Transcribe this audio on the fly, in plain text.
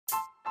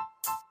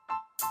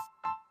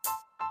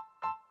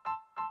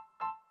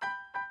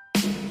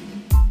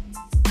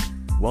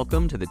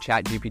Welcome to the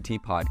ChatGPT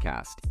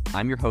podcast.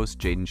 I'm your host,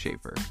 Jaden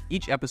Schaefer.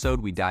 Each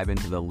episode, we dive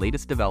into the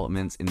latest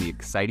developments in the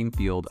exciting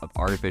field of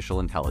artificial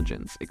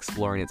intelligence,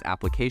 exploring its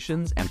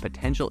applications and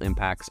potential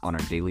impacts on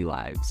our daily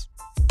lives.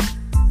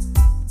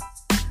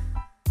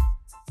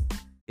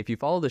 If you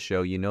follow the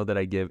show, you know that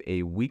I give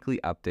a weekly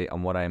update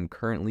on what I am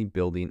currently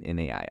building in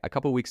AI. A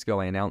couple weeks ago,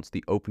 I announced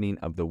the opening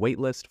of the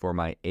waitlist for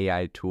my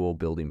AI tool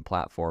building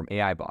platform,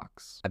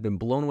 AIbox. I've been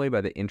blown away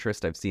by the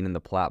interest I've seen in the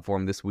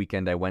platform. This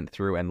weekend, I went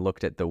through and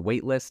looked at the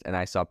waitlist, and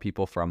I saw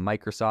people from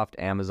Microsoft,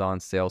 Amazon,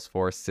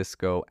 Salesforce,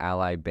 Cisco,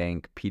 Ally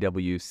Bank,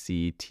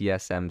 PwC,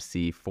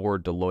 TSMC,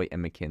 Ford, Deloitte,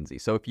 and McKinsey.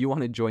 So if you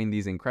want to join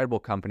these incredible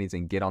companies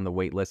and get on the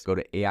waitlist, go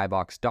to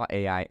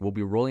aibox.ai. We'll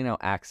be rolling out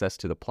access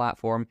to the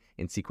platform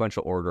in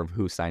sequential order of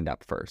who signed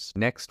up first.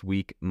 Next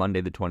week, Monday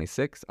the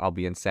 26th, I'll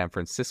be in San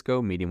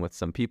Francisco meeting with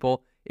some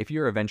people. If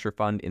you're a venture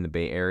fund in the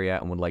Bay Area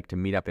and would like to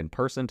meet up in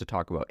person to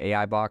talk about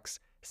AIbox,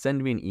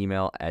 send me an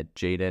email at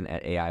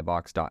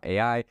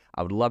jaden@aibox.ai.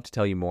 I would love to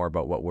tell you more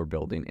about what we're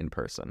building in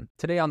person.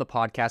 Today on the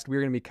podcast,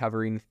 we're going to be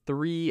covering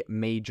three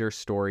major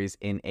stories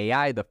in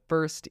AI. The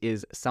first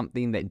is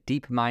something that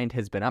Deepmind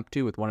has been up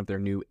to with one of their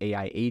new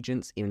AI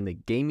agents in the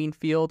gaming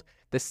field.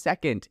 The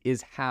second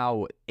is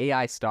how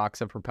AI stocks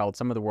have propelled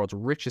some of the world's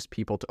richest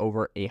people to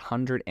over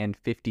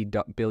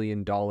 $150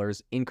 billion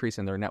increase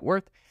in their net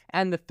worth.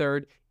 And the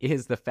third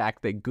is the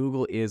fact that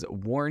Google is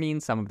warning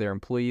some of their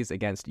employees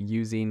against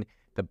using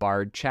the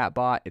Bard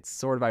chatbot. It's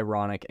sort of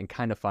ironic and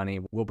kind of funny.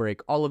 We'll break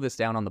all of this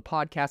down on the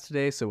podcast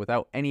today. So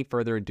without any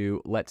further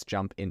ado, let's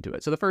jump into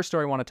it. So the first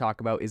story I want to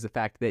talk about is the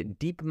fact that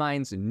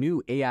Deepmind's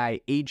new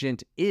AI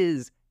agent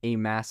is a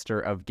master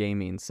of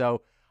gaming.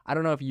 So I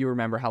don't know if you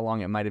remember how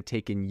long it might have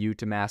taken you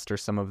to master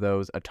some of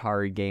those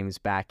Atari games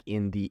back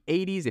in the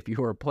 80s, if you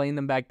were playing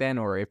them back then,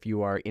 or if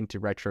you are into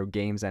retro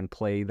games and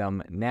play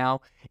them now.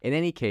 In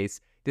any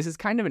case, this is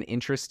kind of an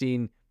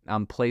interesting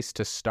place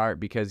to start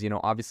because,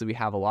 obviously we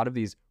have a lot of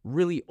these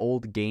really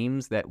old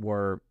games that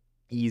were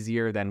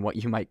easier than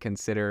what you might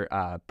consider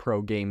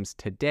pro games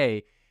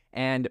today.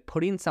 And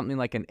putting something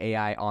like an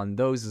AI on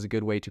those is a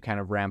good way to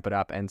kind of ramp it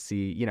up and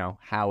see,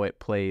 how it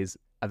plays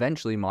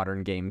eventually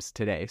modern games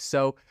today.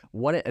 So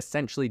what it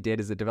essentially did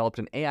is it developed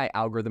an AI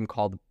algorithm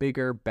called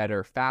Bigger,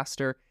 Better,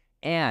 Faster,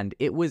 and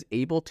it was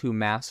able to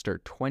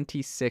master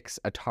 26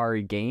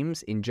 Atari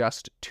games in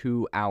just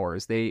 2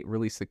 hours. They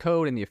released the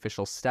code in the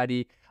official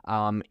study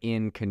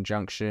in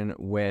conjunction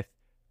with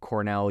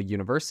Cornell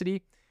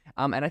University.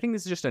 And I think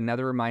this is just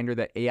another reminder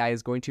that AI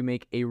is going to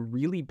make a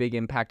really big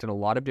impact in a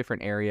lot of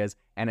different areas.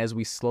 And as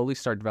we slowly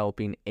start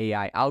developing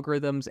AI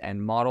algorithms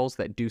and models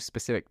that do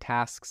specific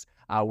tasks,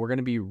 we're going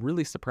to be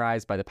really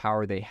surprised by the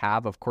power they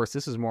have. Of course,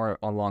 this is more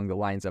along the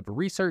lines of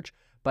research,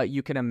 but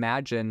you can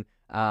imagine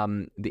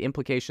the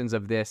implications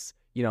of this.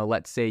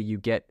 Let's say you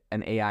get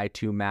an AI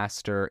to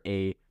master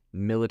a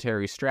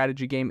military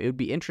strategy game. It would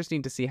be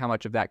interesting to see how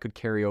much of that could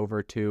carry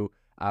over to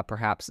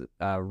perhaps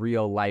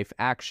real life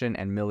action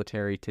and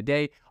military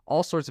today.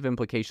 All sorts of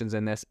implications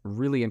in this,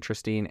 really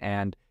interesting.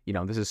 And,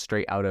 this is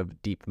straight out of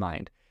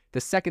Deepmind. The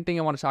second thing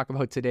I want to talk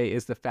about today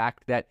is the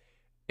fact that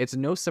it's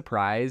no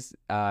surprise,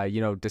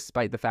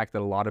 despite the fact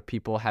that a lot of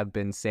people have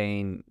been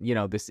saying,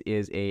 this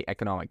is a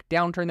economic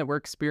downturn that we're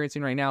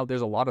experiencing right now.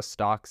 There's a lot of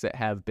stocks that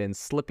have been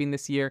slipping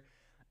this year.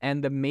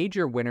 And the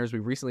major winners we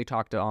recently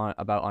talked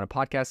about on a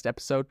podcast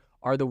episode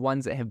are the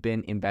ones that have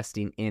been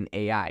investing in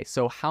AI.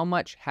 So how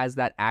much has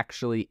that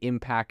actually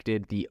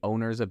impacted the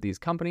owners of these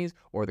companies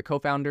or the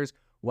co-founders?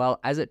 Well,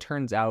 as it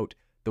turns out,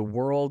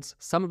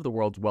 some of the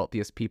world's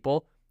wealthiest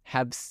people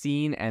have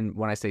seen, and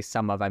when I say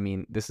some of, I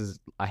mean this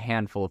is a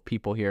handful of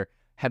people here,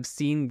 have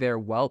seen their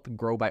wealth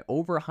grow by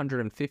over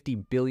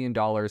 $150 billion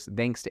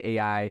thanks to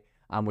AI,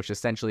 which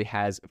essentially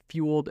has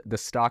fueled the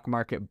stock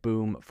market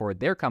boom for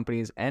their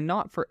companies and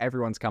not for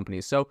everyone's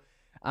companies. So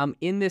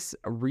in this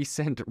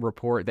recent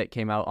report that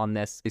came out on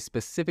this, it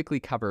specifically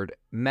covered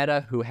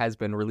Meta, who has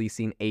been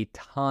releasing a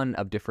ton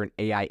of different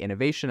AI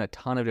innovation, a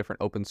ton of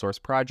different open source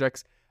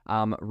projects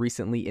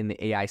recently in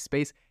the AI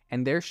space,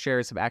 and their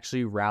shares have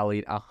actually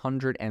rallied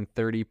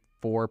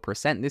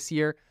 134% this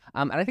year.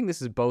 And I think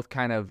this is both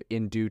kind of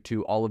due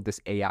to all of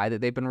this AI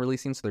that they've been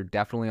releasing, so they're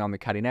definitely on the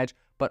cutting edge,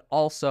 but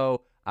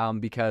also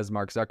because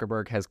Mark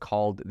Zuckerberg has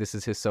called, this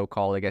is his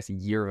so-called,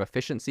 year of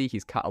efficiency.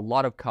 He's cut a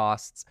lot of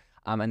costs,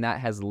 and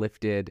that has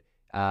lifted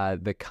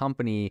the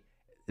company,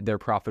 their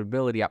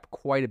profitability up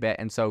quite a bit.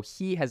 And so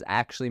he has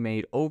actually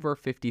made over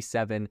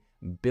 $57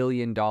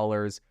 billion,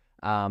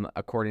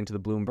 according to the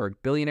Bloomberg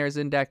Billionaires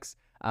Index,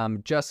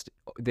 just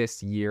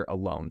this year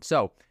alone.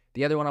 So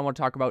the other one I want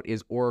to talk about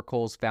is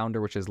Oracle's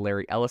founder, which is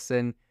Larry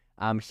Ellison.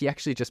 He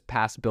actually just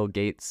passed Bill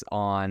Gates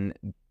on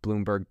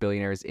Bloomberg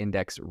Billionaires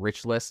Index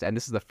Rich List, and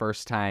this is the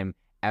first time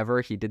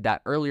ever. He did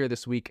that earlier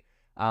this week.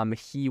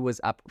 He was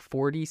up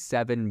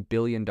 $47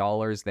 billion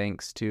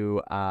thanks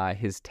to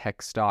his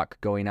tech stock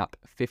going up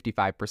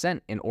 55%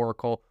 in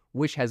Oracle,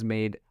 which has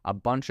made a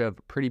bunch of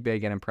pretty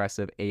big and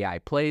impressive AI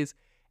plays.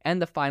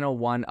 And the final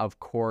one, of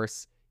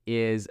course,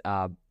 is,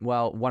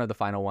 one of the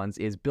final ones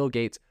is Bill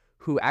Gates,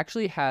 who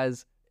actually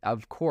has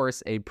of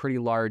course, a pretty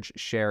large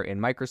share in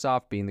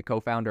Microsoft, being the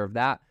co-founder of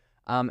that.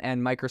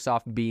 And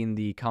Microsoft being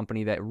the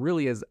company that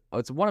really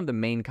it's one of the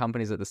main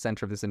companies at the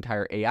center of this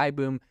entire AI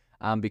boom,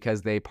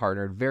 because they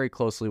partnered very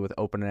closely with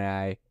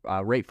OpenAI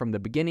right from the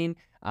beginning,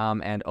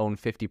 and own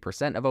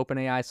 50% of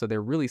OpenAI. So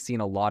they're really seeing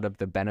a lot of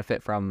the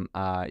benefit from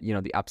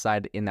the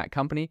upside in that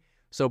company.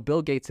 So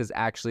Bill Gates is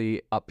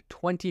actually up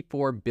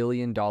 $24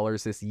 billion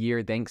this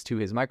year thanks to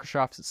his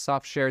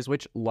Microsoft shares,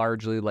 which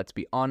largely, let's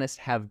be honest,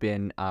 have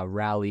been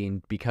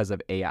rallying because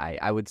of AI.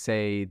 I would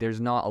say there's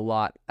not a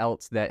lot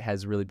else that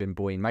has really been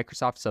buoying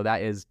Microsoft. So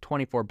that is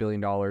 $24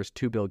 billion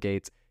to Bill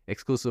Gates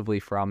exclusively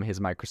from his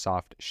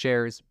Microsoft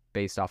shares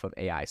based off of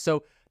AI.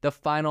 So the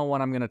final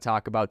one I'm going to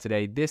talk about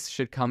today, this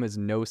should come as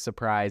no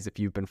surprise if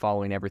you've been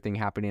following everything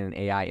happening in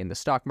AI in the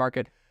stock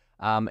market.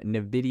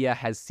 NVIDIA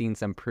has seen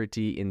some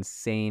pretty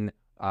insane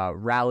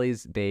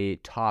rallies. They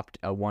topped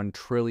a $1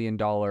 trillion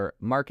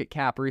market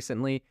cap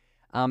recently.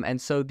 And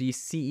so the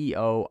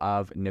CEO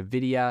of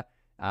NVIDIA,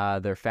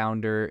 their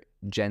founder,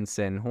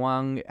 Jensen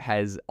Huang,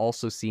 has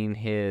also seen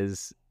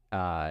his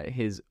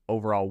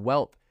overall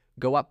wealth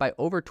go up by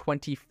over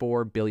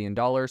 $24 billion,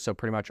 so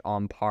pretty much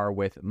on par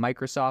with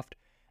Microsoft.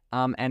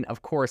 And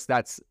of course,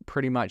 that's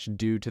pretty much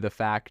due to the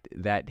fact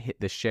that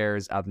the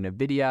shares of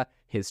NVIDIA,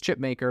 his chip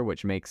maker,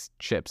 which makes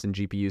chips and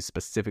GPUs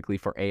specifically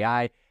for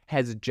AI,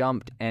 has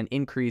jumped and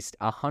increased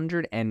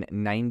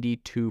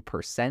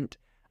 192%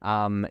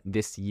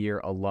 this year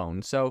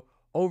alone. So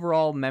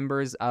overall,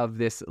 members of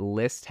this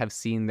list have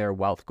seen their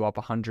wealth go up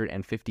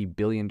 $150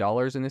 billion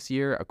in this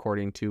year,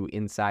 according to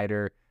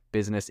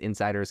Business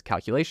Insider's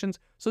calculations.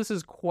 So this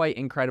is quite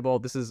incredible.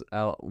 This is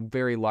a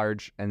very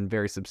large and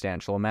very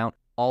substantial amount,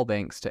 all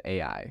thanks to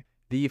AI.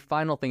 The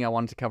final thing I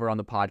wanted to cover on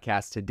the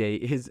podcast today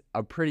is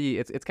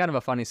it's kind of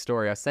a funny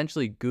story.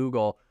 Essentially,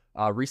 Google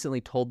recently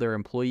told their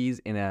employees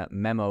in a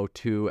memo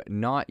to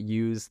not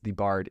use the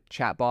Bard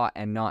chatbot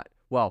and not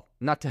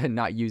to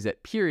not use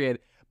it, period,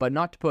 but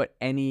not to put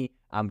any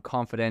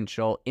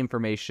confidential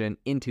information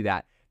into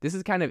that. This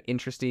is kind of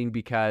interesting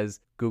because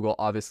Google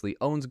obviously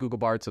owns Google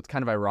Bard, so it's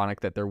kind of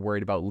ironic that they're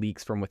worried about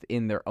leaks from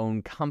within their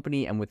own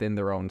company and within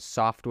their own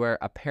software.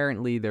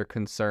 Apparently, they're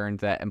concerned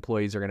that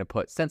employees are going to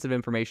put sensitive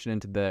information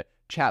into the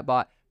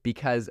chatbot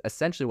because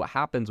essentially what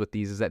happens with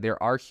these is that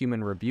there are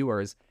human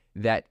reviewers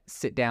that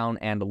sit down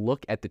and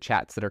look at the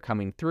chats that are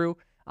coming through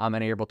and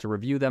are able to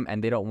review them,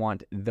 and they don't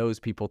want those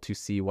people to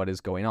see what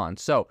is going on.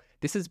 So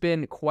this has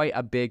been quite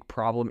a big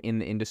problem in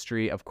the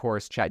industry. Of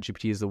course,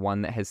 ChatGPT is the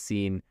one that has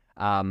seen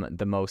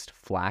the most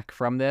flack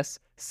from this.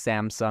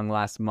 Samsung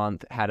last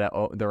month had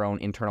their own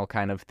internal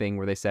kind of thing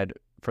where they said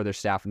for their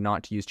staff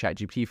not to use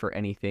ChatGPT for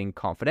anything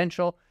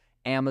confidential.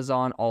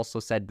 Amazon also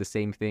said the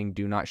same thing,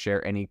 do not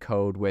share any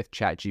code with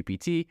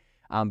ChatGPT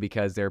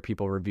because there are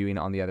people reviewing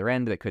on the other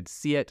end that could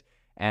see it.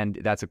 And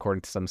that's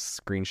according to some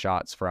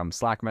screenshots from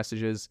Slack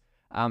messages.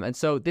 And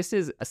so this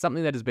is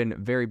something that has been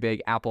very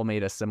big. Apple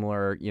made a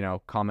similar,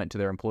 comment to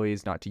their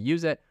employees not to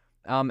use it.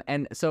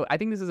 And so I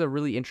think this is a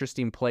really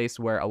interesting place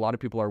where a lot of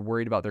people are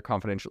worried about their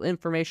confidential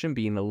information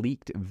being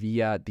leaked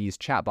via these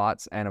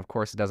chatbots. And of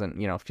course, it doesn't,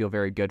 feel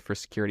very good for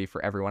security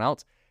for everyone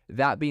else.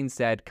 That being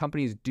said,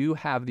 companies do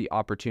have the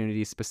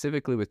opportunity,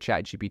 specifically with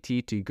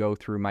ChatGPT, to go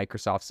through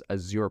Microsoft's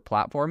Azure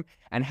platform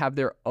and have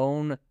their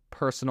own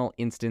personal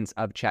instance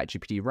of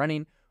ChatGPT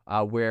running,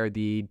 where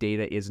the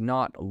data is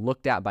not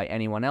looked at by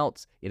anyone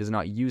else. It is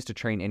not used to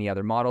train any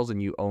other models,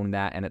 and you own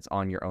that, and it's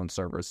on your own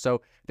servers.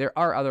 So there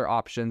are other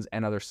options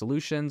and other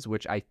solutions,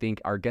 which I think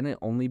are going to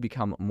only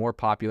become more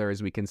popular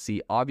as we can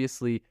see.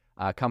 Obviously,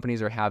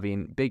 companies are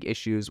having big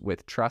issues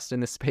with trust in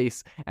this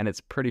space, and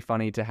it's pretty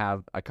funny to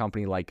have a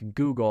company like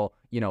Google,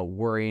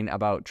 worrying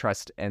about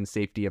trust and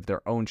safety of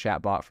their own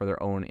chatbot for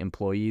their own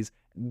employees.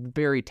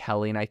 Very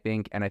telling, I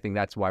think, and I think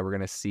that's why we're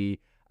going to see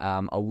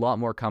a lot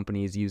more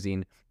companies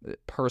using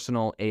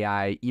personal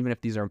AI, even if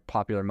these are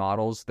popular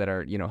models that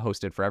are,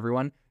 hosted for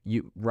everyone,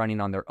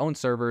 running on their own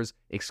servers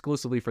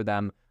exclusively for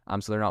them,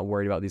 so they're not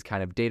worried about these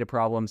kind of data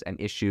problems and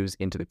issues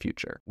into the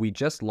future. We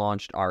just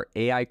launched our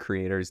AI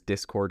Creators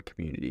Discord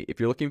community. If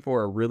you're looking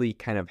for a really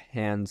kind of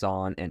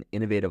hands-on and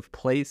innovative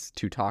place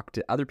to talk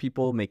to other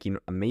people making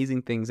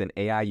amazing things in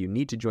AI, you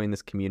need to join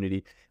this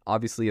community.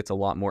 Obviously, it's a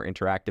lot more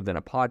interactive than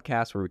a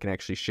podcast where we can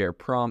actually share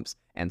prompts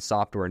and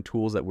software and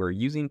tools that we're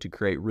using to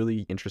create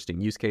really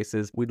interesting use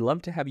cases. We'd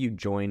love to have you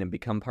join and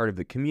become part of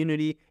the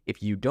community.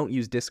 If you don't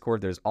use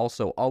Discord, there's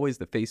also always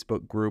the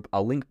Facebook group.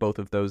 I'll link both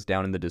of those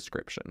down in the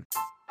description.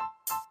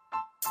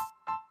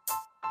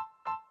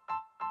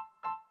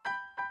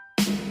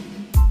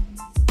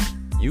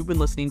 You've been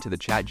listening to the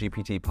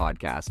ChatGPT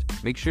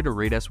podcast. Make sure to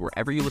rate us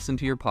wherever you listen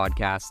to your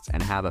podcasts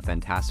and have a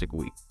fantastic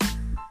week.